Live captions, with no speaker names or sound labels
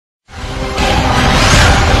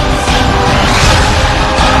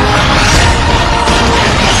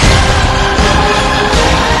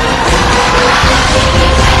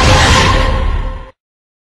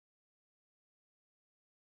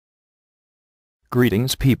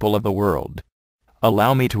Greetings, people of the world.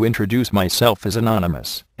 Allow me to introduce myself as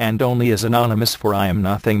Anonymous, and only as Anonymous, for I am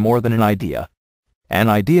nothing more than an idea. An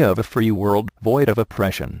idea of a free world, void of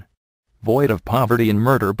oppression. Void of poverty and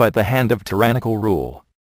murder by the hand of tyrannical rule.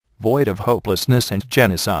 Void of hopelessness and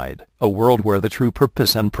genocide, a world where the true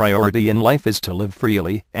purpose and priority in life is to live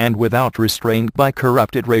freely and without restraint by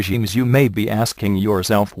corrupted regimes. You may be asking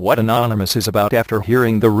yourself what Anonymous is about after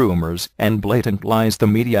hearing the rumors and blatant lies the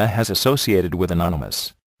media has associated with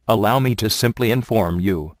Anonymous. Allow me to simply inform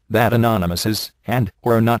you that Anonymous is and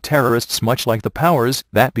or are not terrorists, much like the powers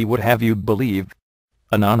that be would have you believe.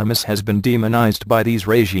 Anonymous has been demonized by these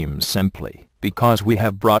regimes simply because we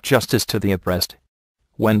have brought justice to the oppressed.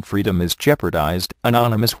 When freedom is jeopardized,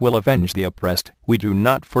 Anonymous will avenge the oppressed. We do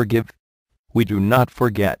not forgive. We do not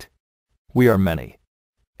forget. We are many.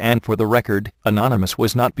 And for the record, Anonymous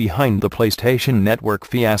was not behind the PlayStation Network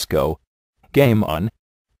fiasco. Game on.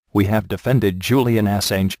 We have defended Julian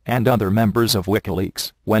Assange and other members of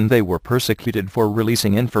WikiLeaks when they were persecuted for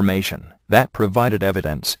releasing information that provided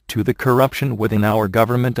evidence to the corruption within our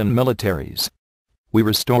government and militaries. We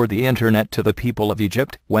restored the internet to the people of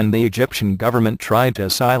Egypt when the Egyptian government tried to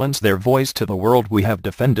silence their voice to the world. We have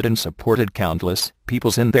defended and supported countless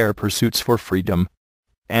peoples in their pursuits for freedom.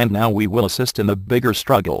 And now we will assist in the bigger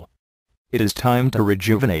struggle. It is time to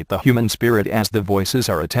rejuvenate the human spirit as the voices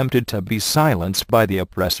are attempted to be silenced by the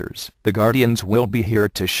oppressors. The Guardians will be here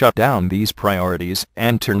to shut down these priorities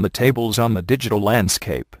and turn the tables on the digital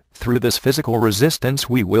landscape. Through this physical resistance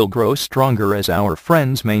we will grow stronger as our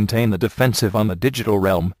friends maintain the defensive on the digital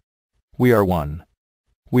realm. We are one.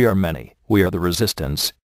 We are many. We are the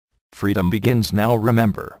resistance. Freedom begins now,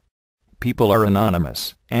 remember. People are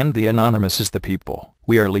anonymous, and the anonymous is the people.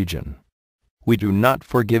 We are legion. We do not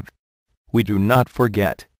forgive. We do not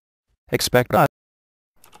forget. Expect us.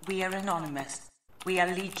 We are anonymous. We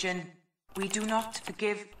are legion. We do not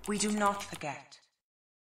forgive. We do not forget.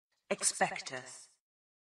 Expect us.